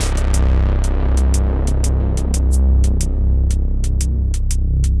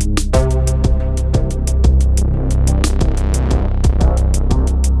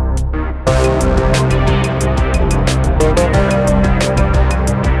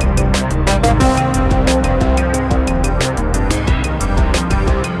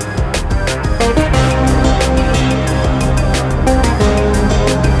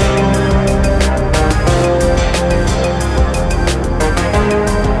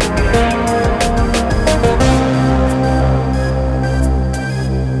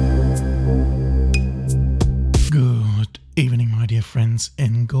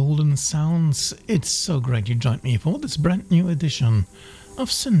golden sounds. It's so great you joined me for this brand new edition of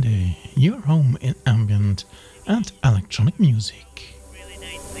syndae, your home in ambient and electronic music. Really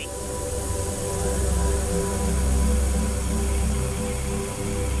nicely.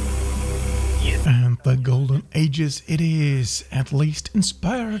 And the golden ages it is, at least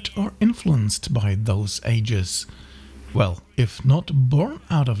inspired or influenced by those ages. Well, if not born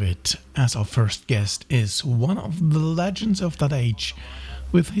out of it, as our first guest is one of the legends of that age,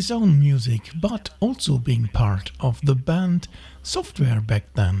 with his own music, but also being part of the band Software back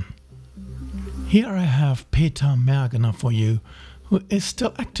then. Here I have Peter Mergener for you, who is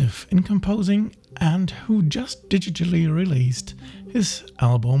still active in composing and who just digitally released his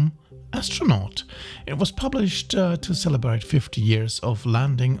album Astronaut. It was published to celebrate 50 years of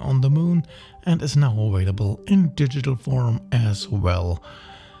landing on the moon and is now available in digital form as well.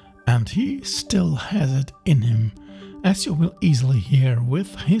 And he still has it in him, as you will easily hear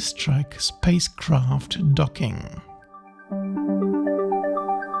with his track Spacecraft Docking.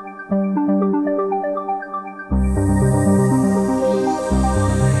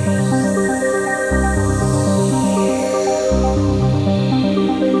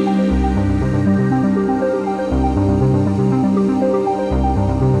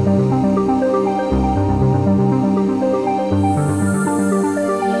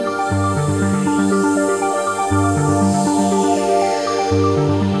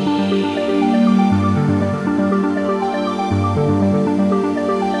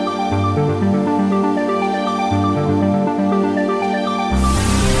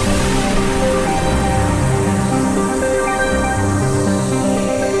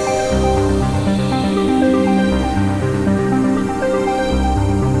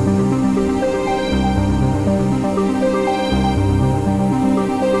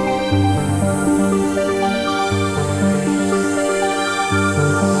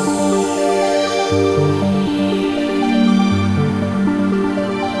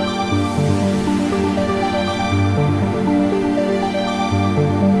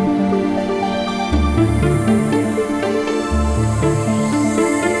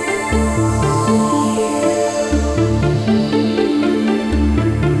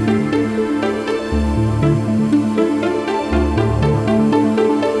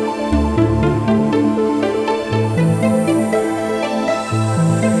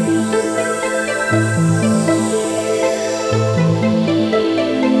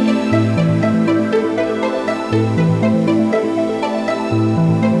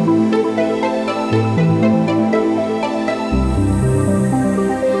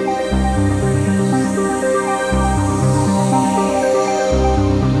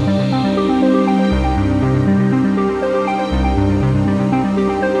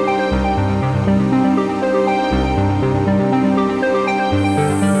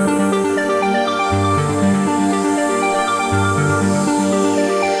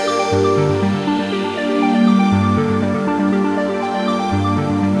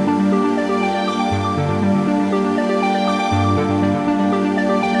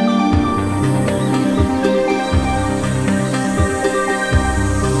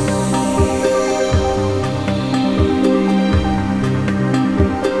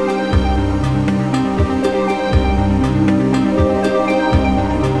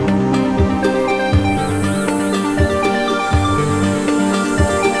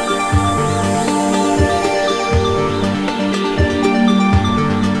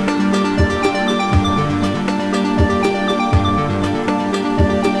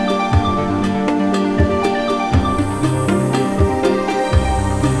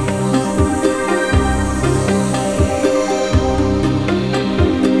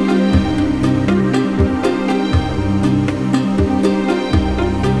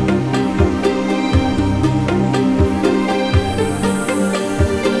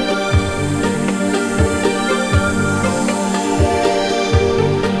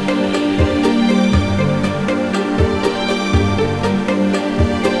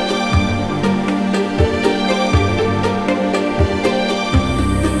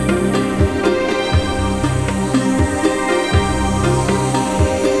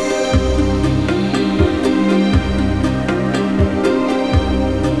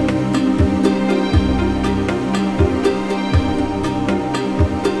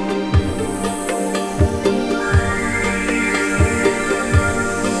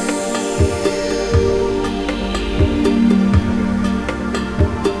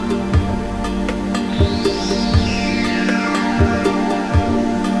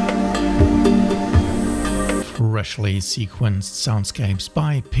 Sequenced soundscapes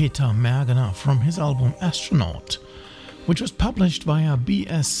by Peter Mergener from his album Astronaut. which was published via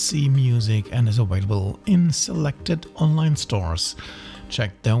BSC Music and is available in selected online stores.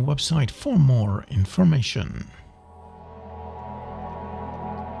 Check their website for more information.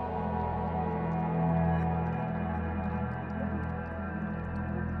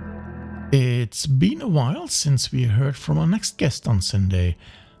 It's been a while since we heard from our next guest on syndae.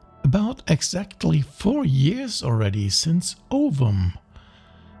 About exactly 4 years already since Ovum.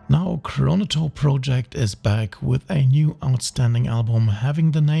 Now Chronotope Project is back with a new outstanding album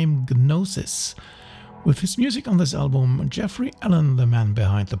having the name Gnosis. With his music on this album, Jeffrey Allen, the man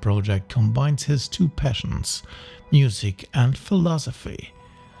behind the project, combines his two passions, music and philosophy.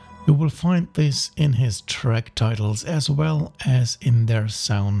 You will find this in his track titles as well as in their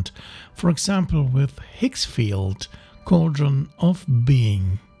sound, for example with Higgsfield, Cauldron of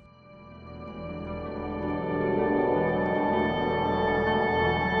Being.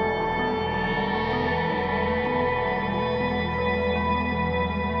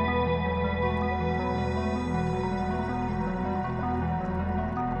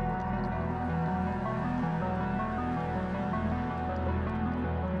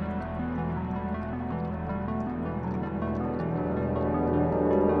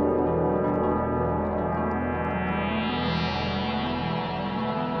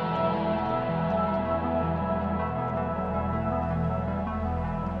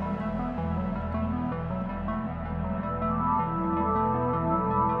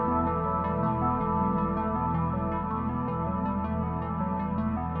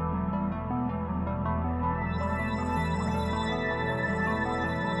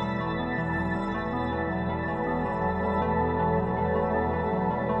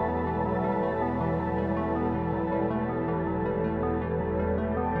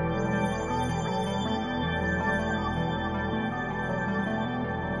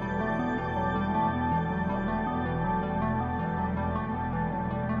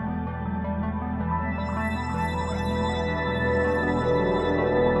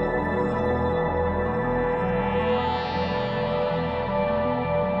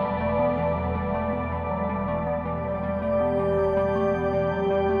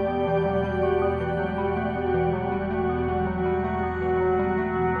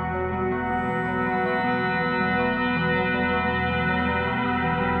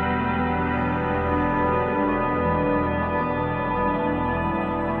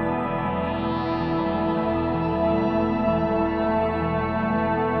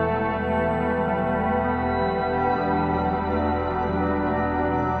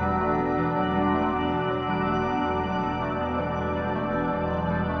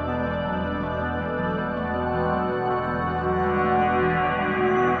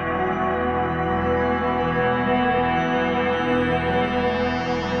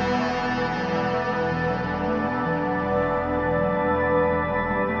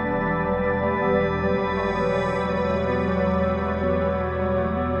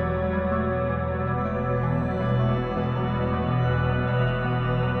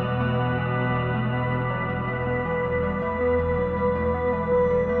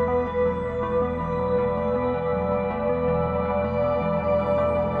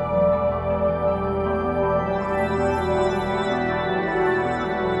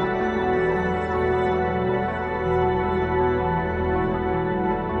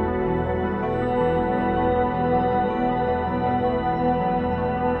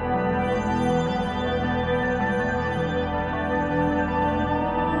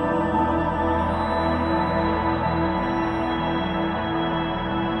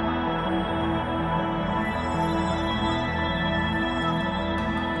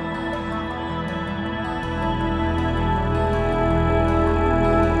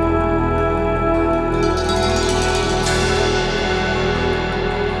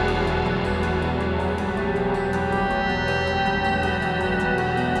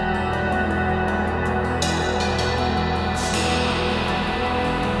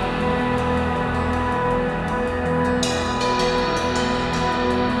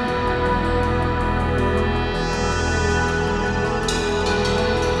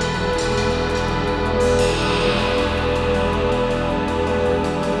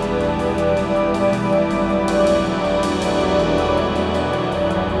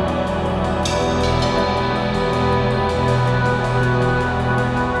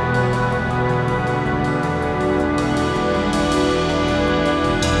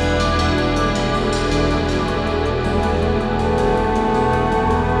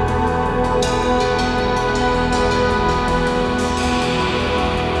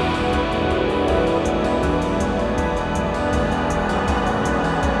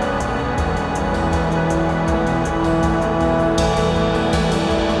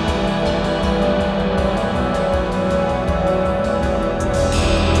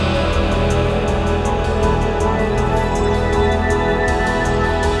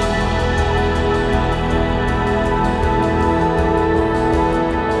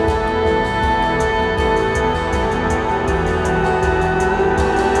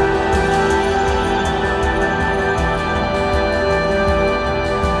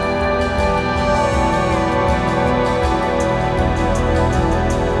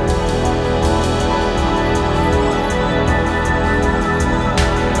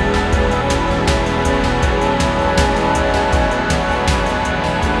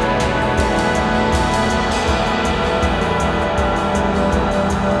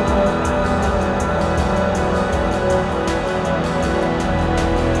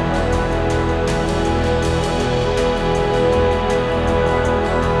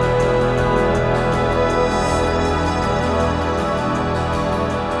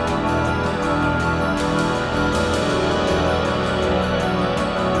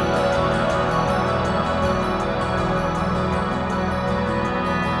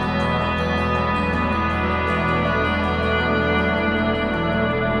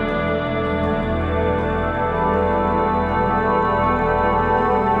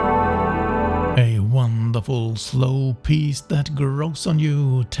 wonderful slow piece that grows on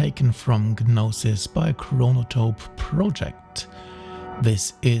you, taken from Gnosis by Chronotope Project.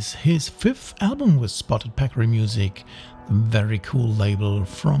 This is his 5th album with Spotted Peccary Music, a very cool label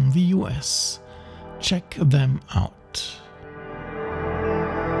from the US. Check them out.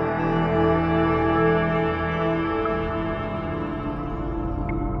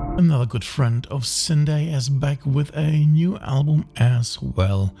 Another good friend of syndae is back with a new album as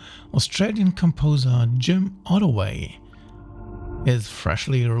well. Australian composer Jim Ottaway. His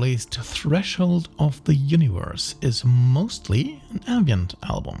freshly released Threshold of the Universe is mostly an ambient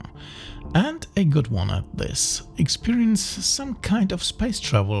album, and a good one at this. Experience some kind of space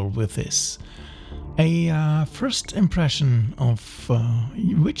travel with this. A first impression of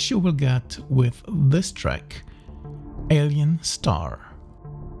which you will get with this track, Alien Star.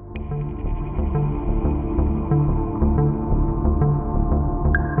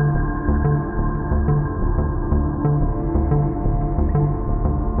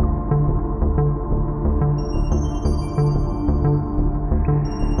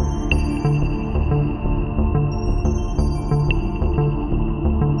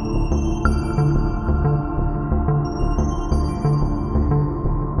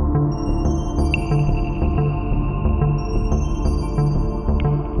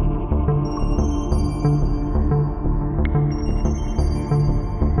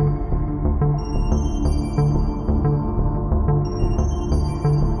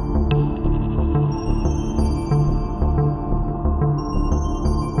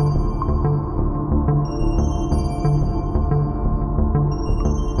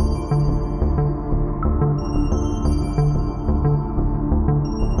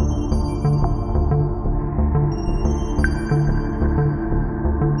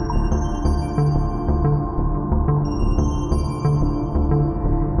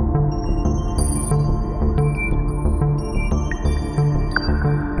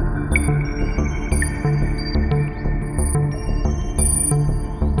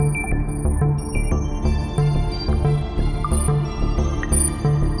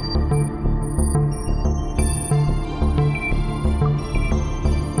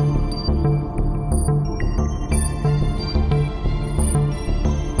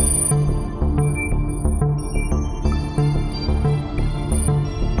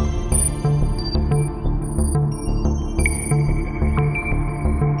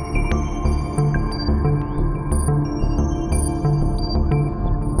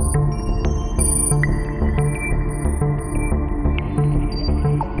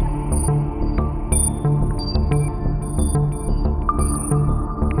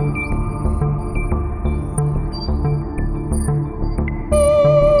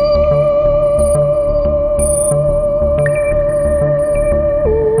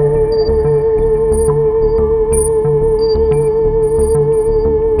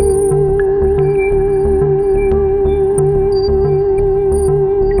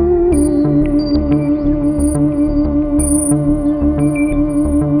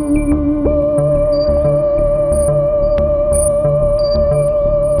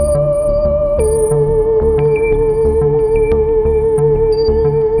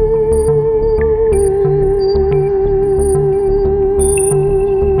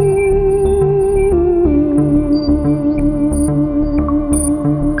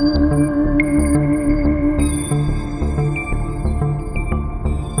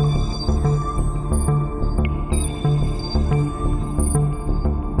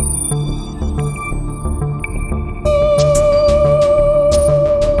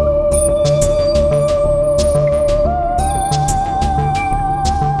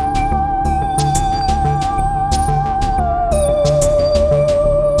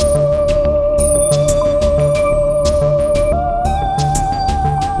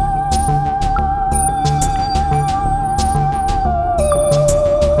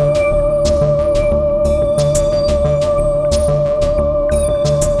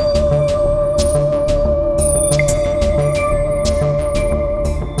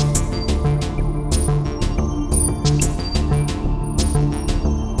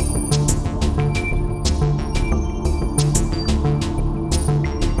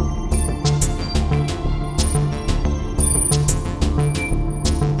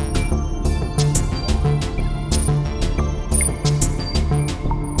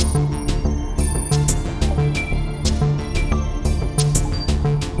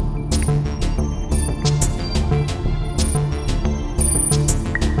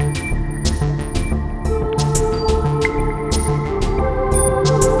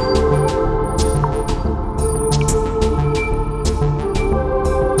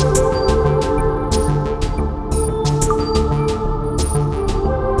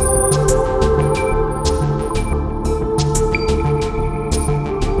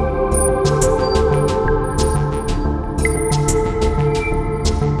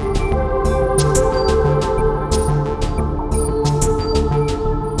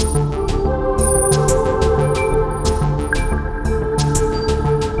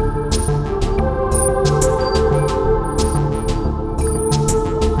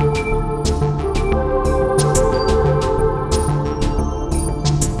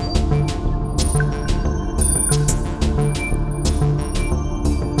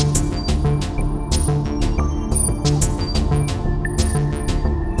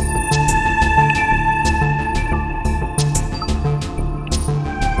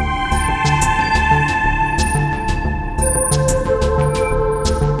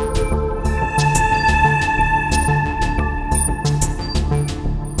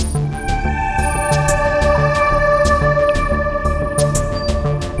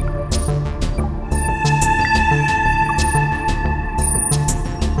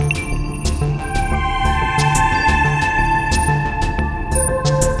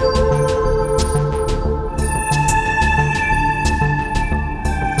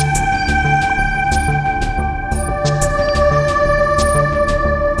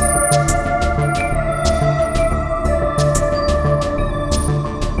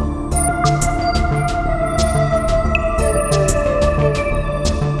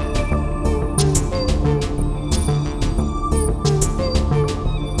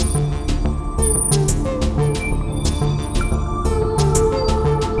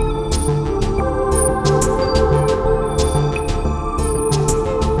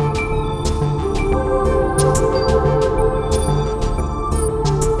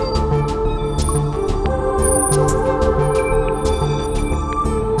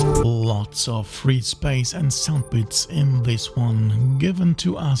 lots of free space and sound bits in this one, given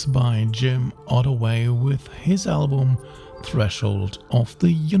to us by Jim Ottaway with his album Threshold of the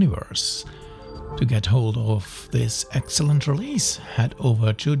Universe. To get hold of this excellent release, head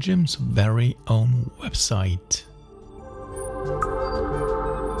over to Jim's very own website.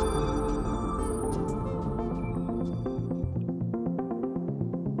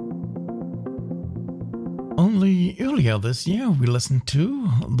 Only earlier this year we listened to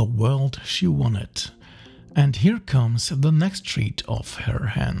The World She Wanted. And here comes the next treat off her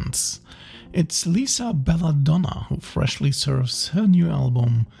hands. It's Lisa Belladonna who freshly serves her new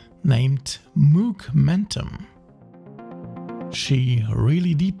album named Moogmentum. She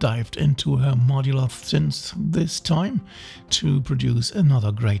really deep dived into her modular synths this time to produce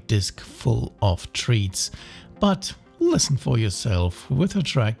another great disc full of treats. But listen for yourself with her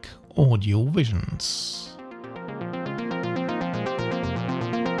track Audio Visions.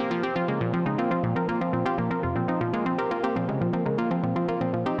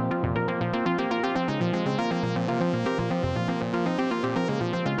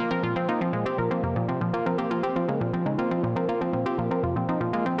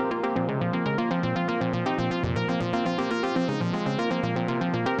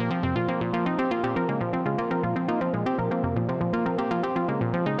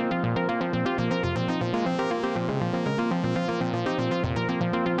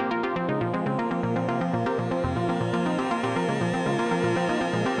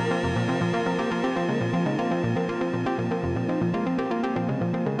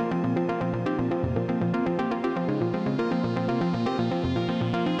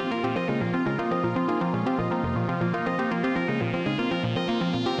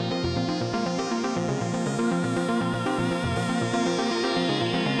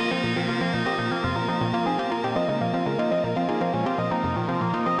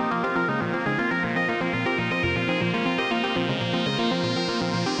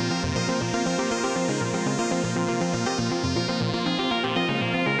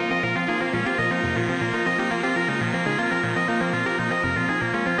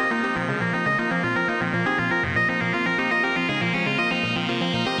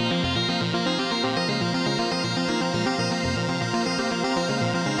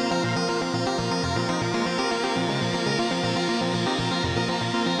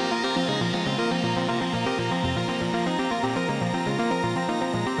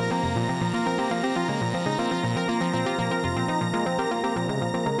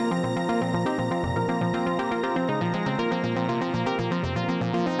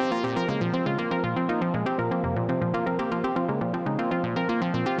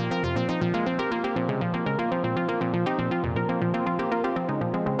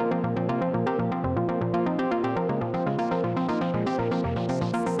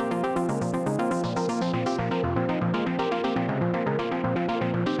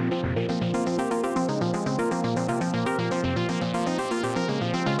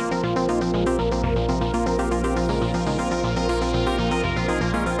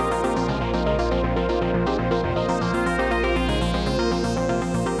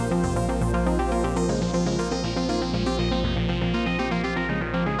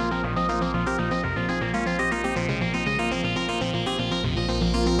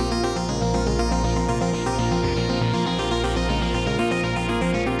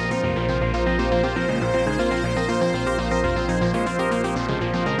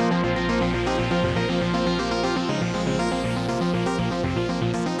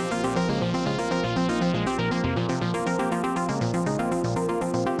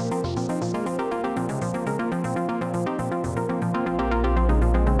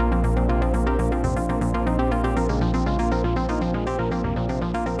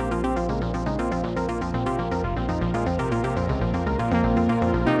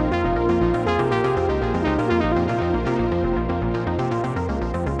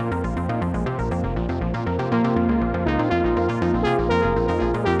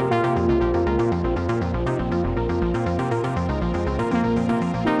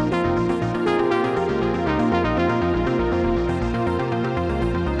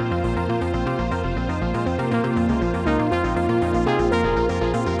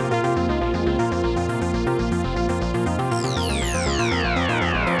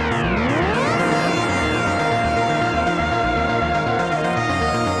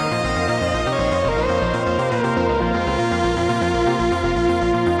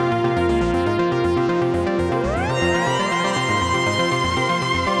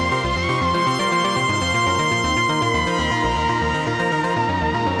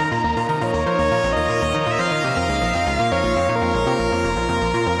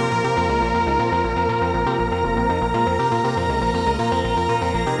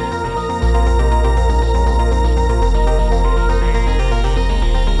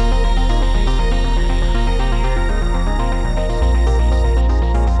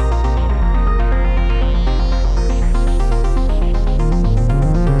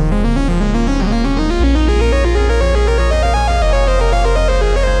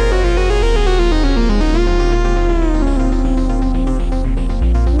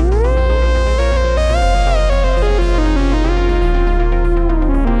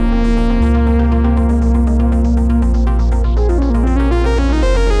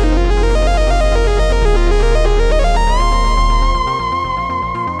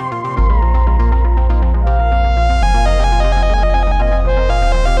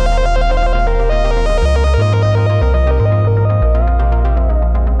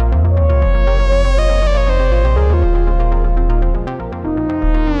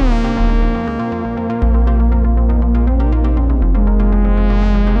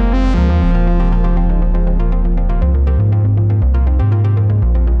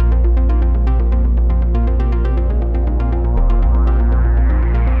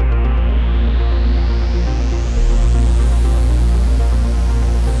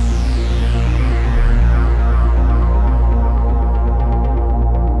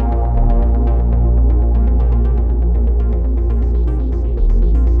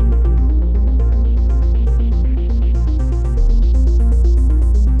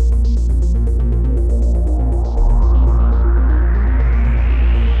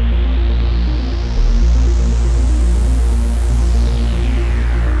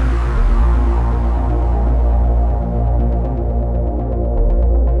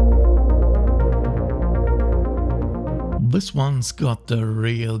 This one's got the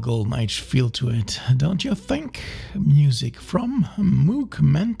real Golden Age feel to it, don't you think? Music from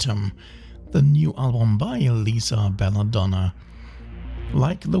Moogmentum, the new album by Lisa Belladonna.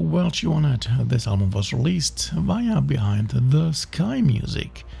 Like The World You Wanted, this album was released via Behind the Sky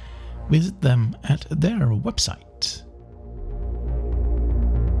Music. Visit them at their website.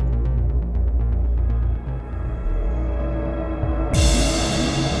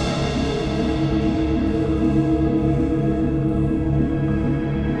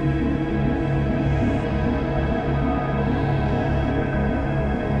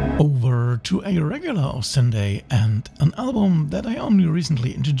 Over to a regular of syndae and an album that I only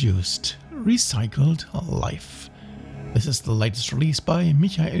recently introduced, Recycled Life. This is the latest release by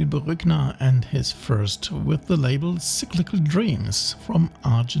Michael Brückner and his first with the label Cyclical Dreams from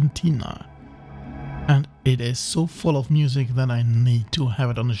Argentina. And it is so full of music that I need to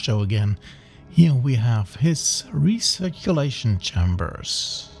have it on the show again. Here we have his Recirculation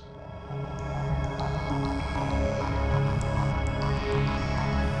Chambers.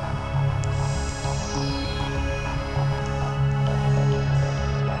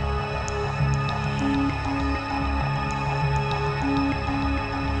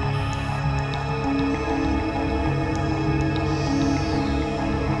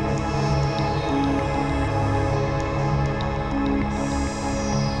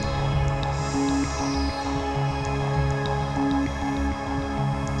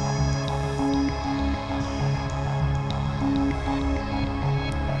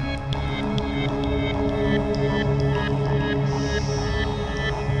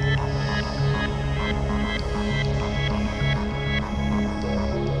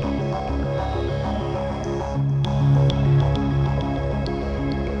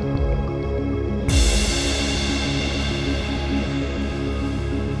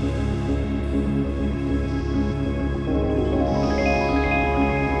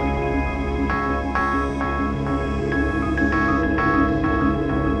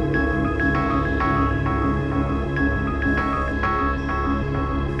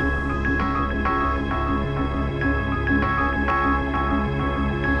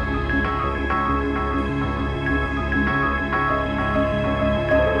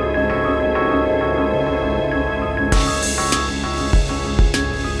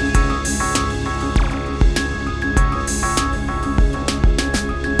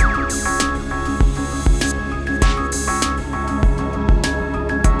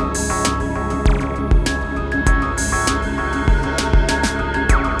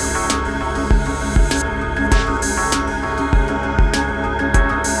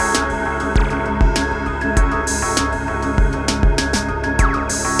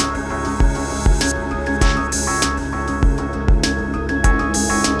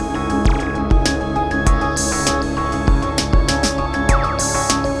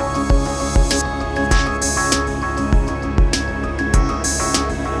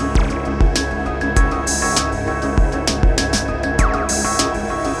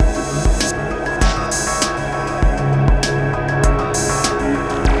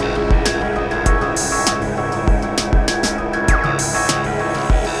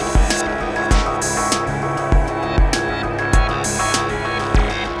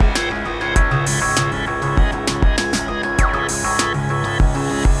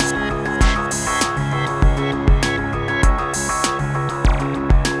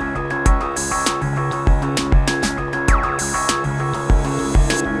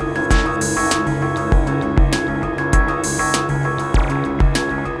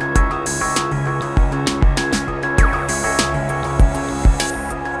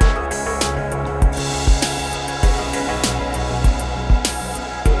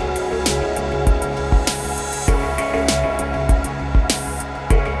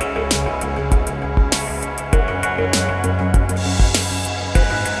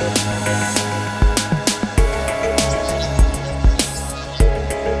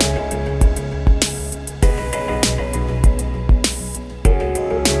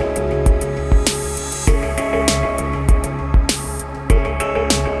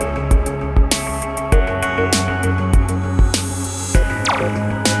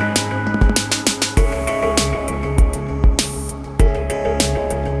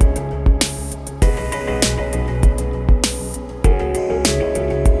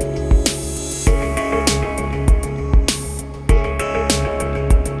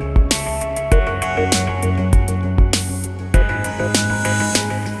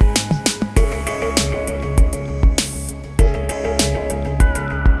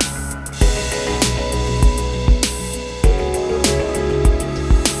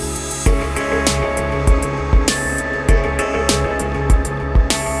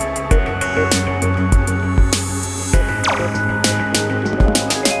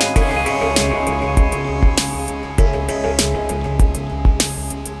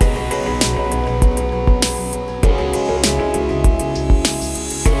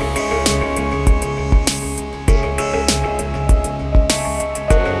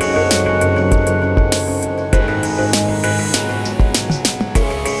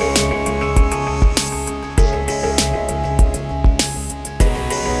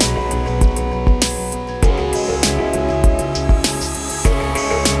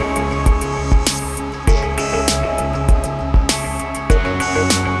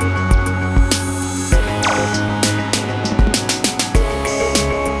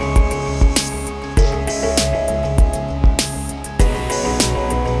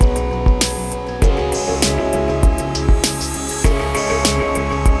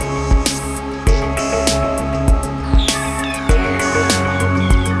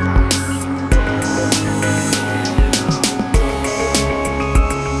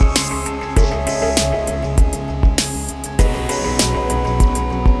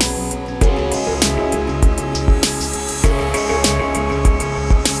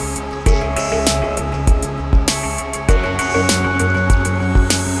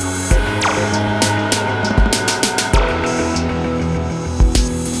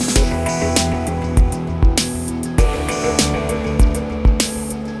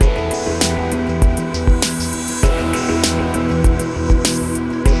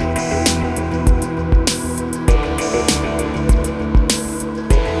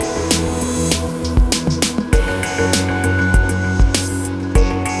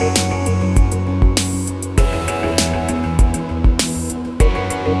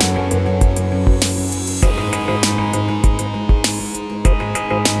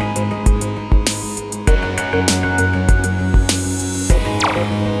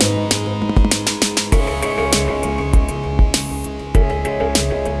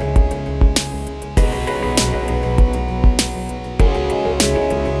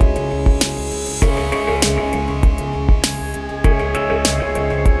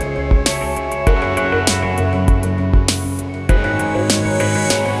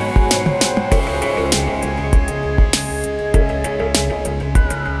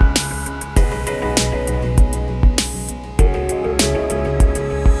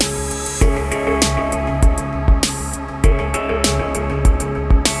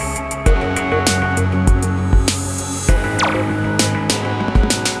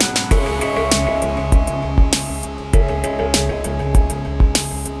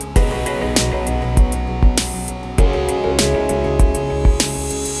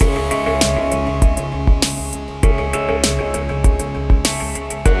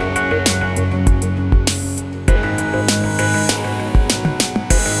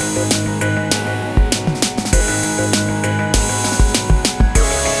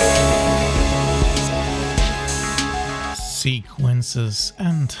 Sequences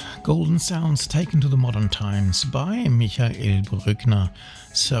and golden sounds taken to the modern times by Michael Brückner,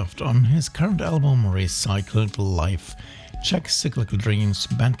 served on his current album Recycled Life. Check Cyclical Dreams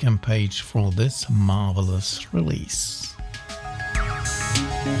Bandcamp page for this marvelous release.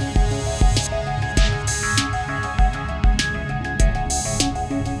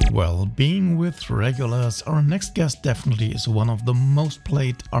 Well, being with regulars, our next guest definitely is one of the most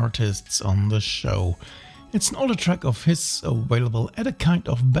played artists on the show. It's an older track of his available at a kind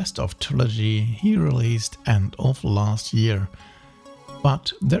of best-of trilogy he released end of last year.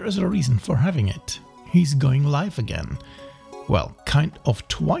 But there is a reason for having it. He's going live again. Well, kind of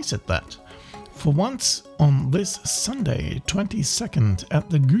twice at that. For once on this Sunday, 22nd, at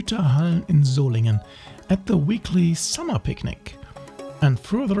the Güterhallen in Solingen at the weekly summer picnic. And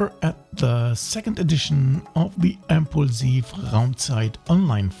further at the second edition of the Impulsiv Raumzeit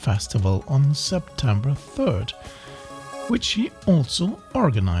online festival on September 3rd, which he also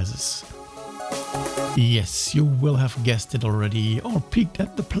organizes. Yes, you will have guessed it already or peeked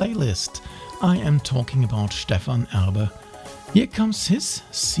at the playlist. I am talking about Stefan Erbe. Here comes his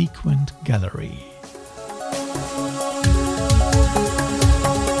Sequent Gallery.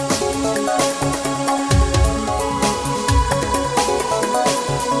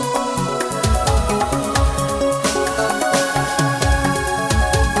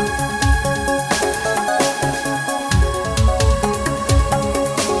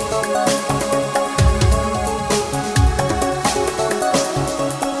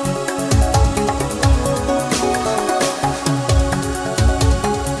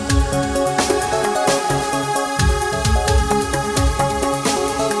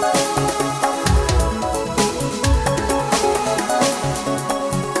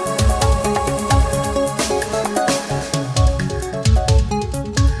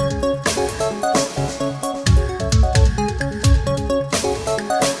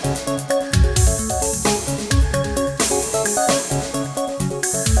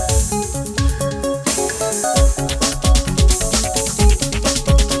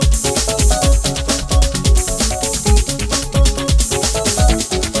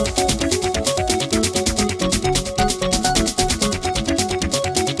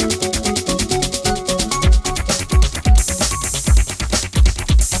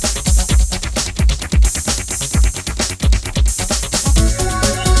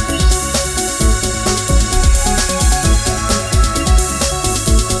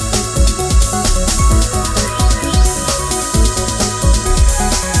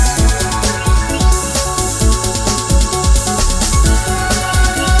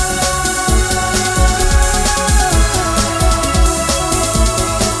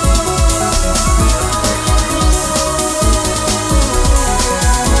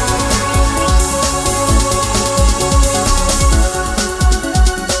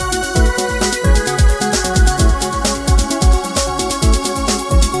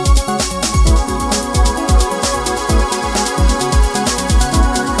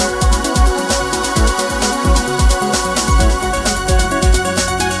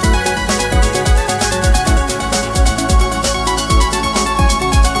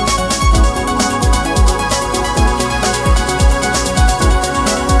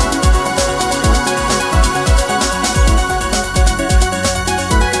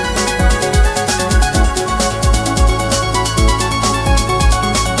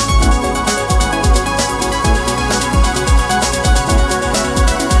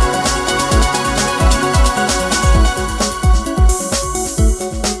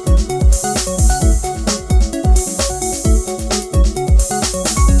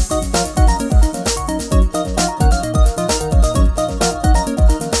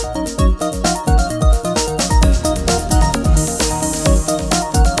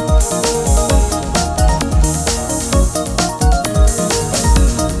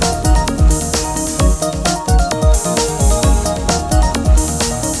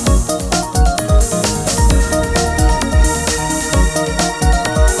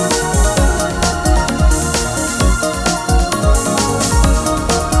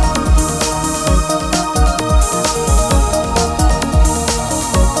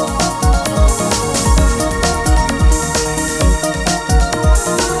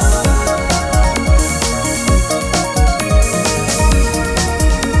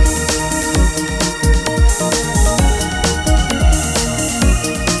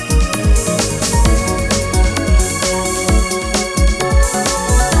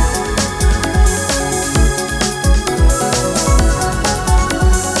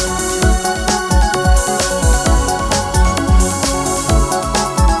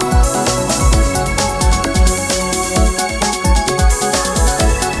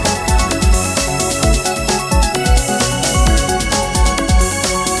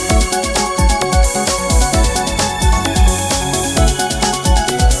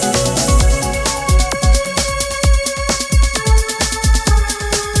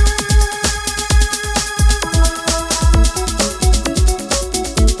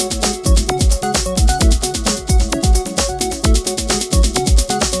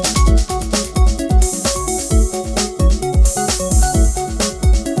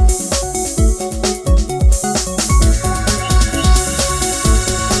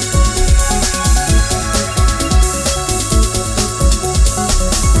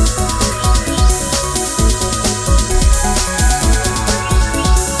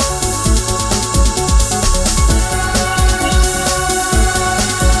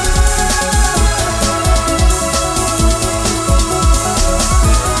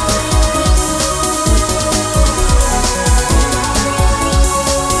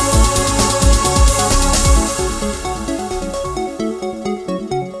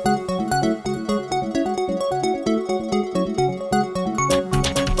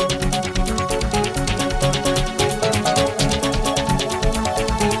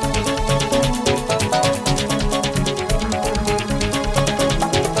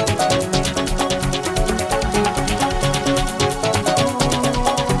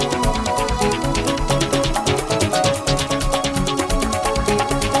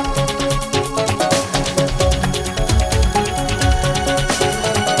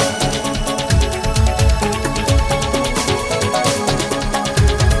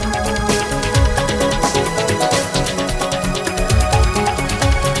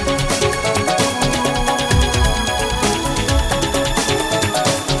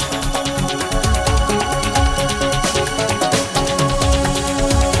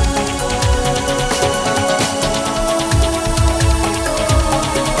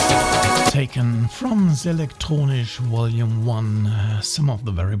 is Electronisch Volume 1, some of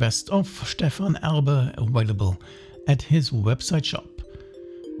the very best of Stefan Erbe available at his website shop.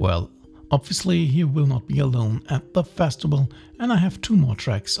 Well, obviously he will not be alone at the festival, and I have 2 more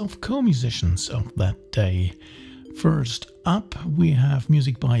tracks of co-musicians of that day. First up, we have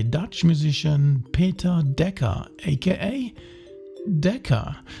music by Dutch musician Peter Dekker, aka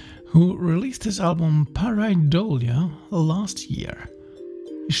Dekker, who released his album Pareidolia last year.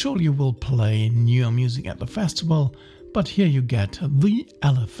 He surely will play newer music at the festival, but here you get The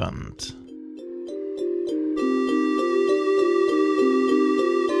Elephant.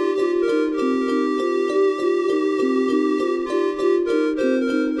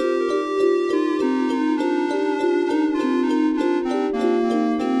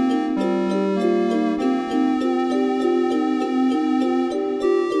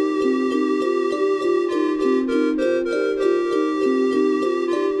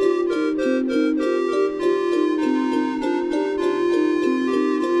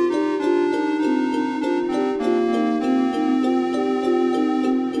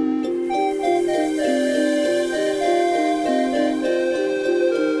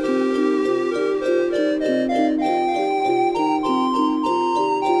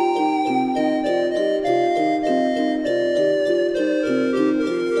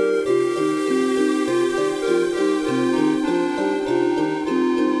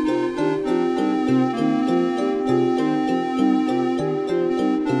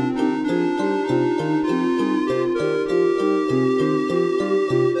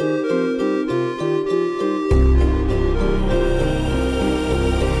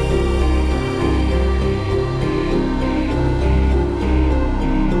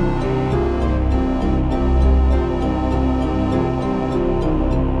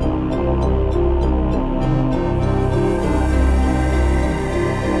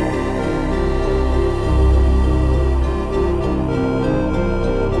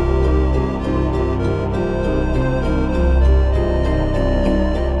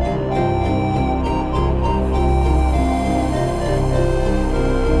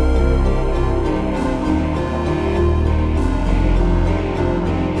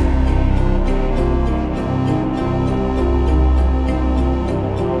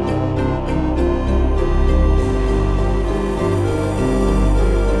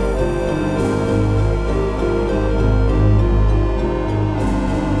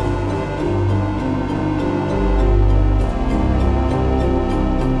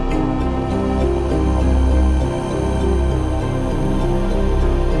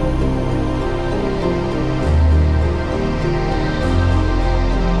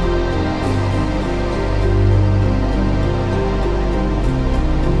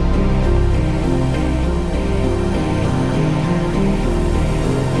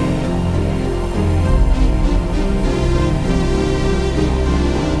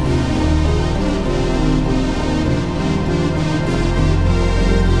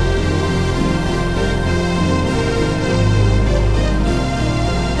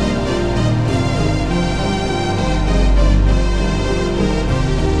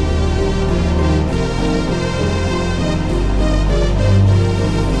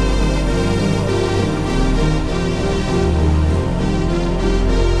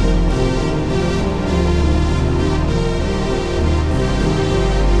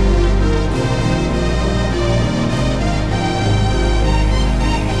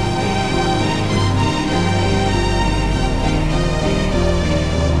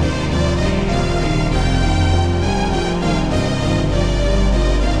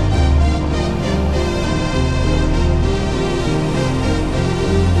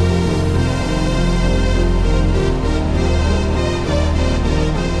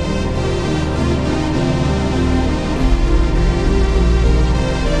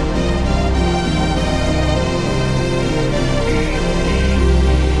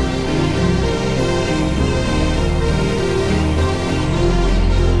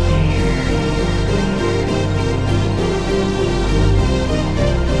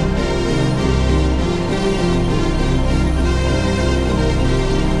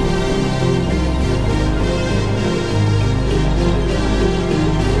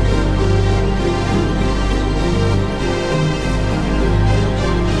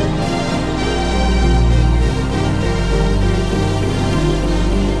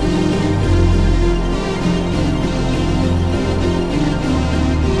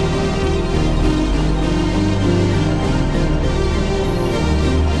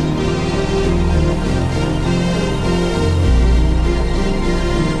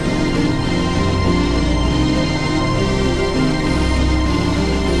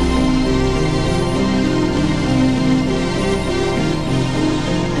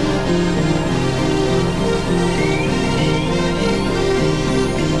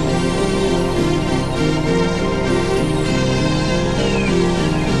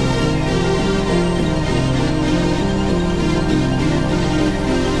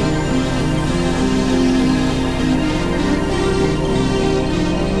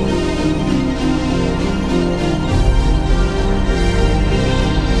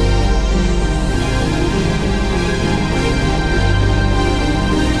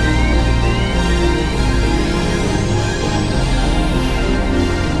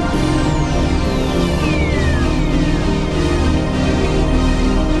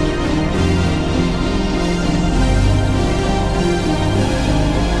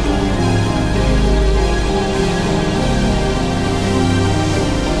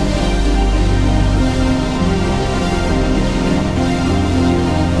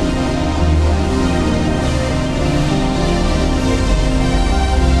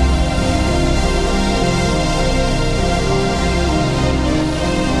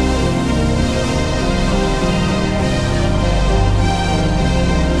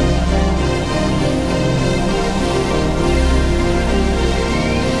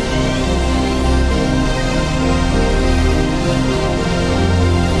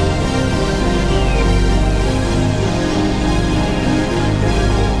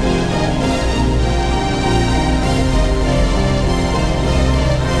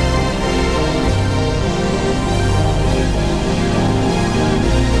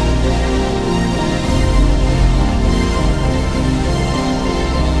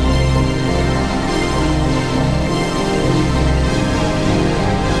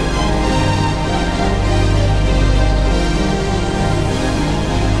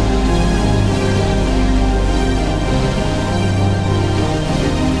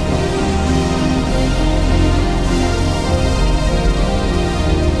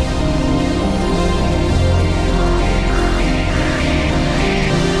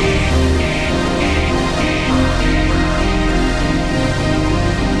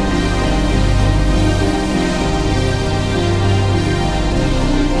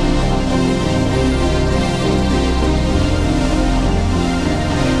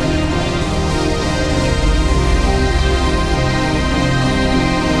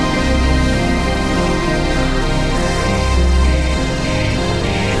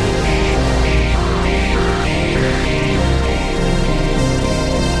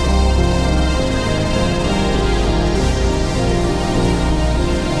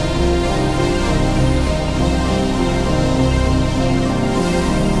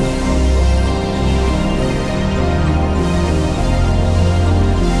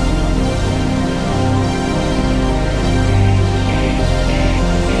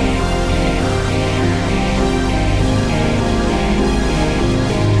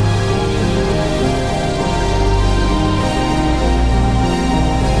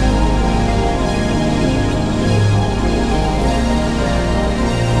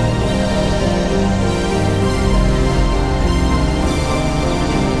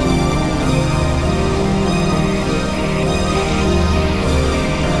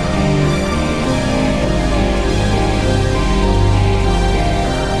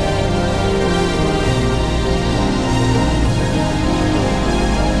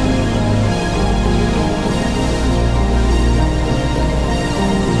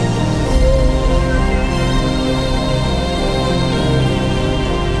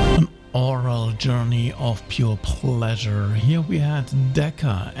 pure pleasure, here we had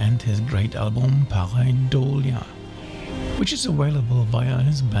Decca and his great album Pareidolia, which is available via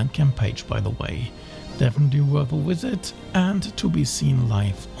his Bandcamp page, by the way. Definitely worth a visit and to be seen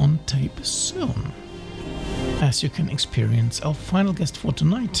live on tape soon. As you can experience our final guest for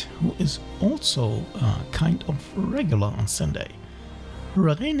tonight, who is also a kind of regular on syndae.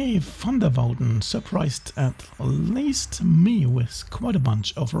 René van der Wouden surprised at least me with quite a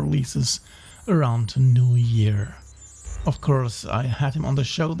bunch of releases around New Year. Of course, I had him on the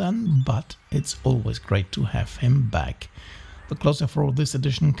show then, but it's always great to have him back. The closer for this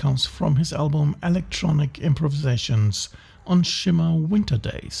edition comes from his album Electronic Improvisations on Shimmer Winter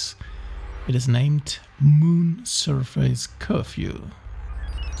Days. It is named Moon Surface Curfew.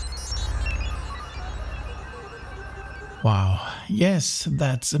 Wow, yes,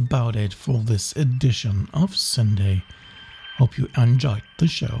 that's about it for this edition of syndae. Hope you enjoyed the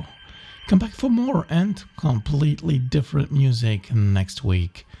show. Come back for more and completely different music next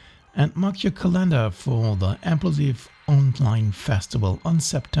week. And mark your calendar for the Amplosive Online Festival on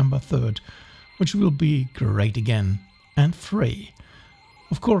September 3rd, which will be great again and free.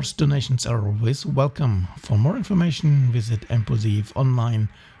 Of course, donations are always welcome. For more information, visit Amplosive Online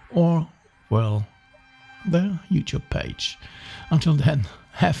or, well, their YouTube page. Until then,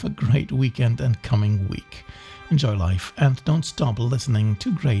 have a great weekend and coming week. Enjoy life and don't stop listening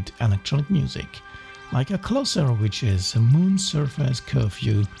to great electronic music, like a closer, which is Moon Surface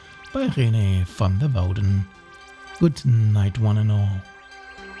Curfew by René van der Wouden. Good night, one and all.